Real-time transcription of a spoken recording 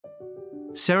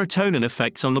Serotonin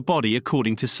effects on the body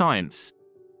according to science.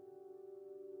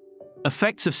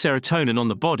 Effects of serotonin on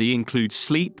the body include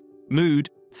sleep, mood,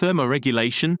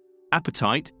 thermoregulation,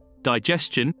 appetite,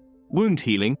 digestion, wound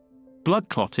healing, blood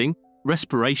clotting,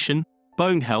 respiration,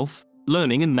 bone health,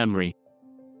 learning and memory.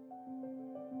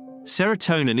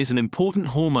 Serotonin is an important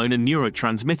hormone and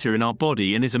neurotransmitter in our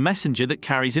body and is a messenger that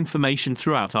carries information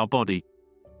throughout our body.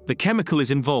 The chemical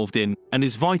is involved in, and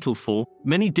is vital for,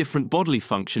 many different bodily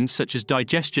functions such as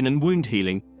digestion and wound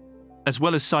healing, as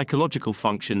well as psychological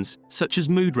functions, such as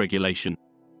mood regulation.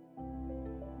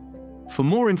 For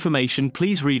more information,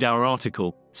 please read our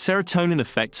article, Serotonin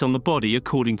Effects on the Body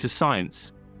According to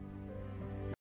Science.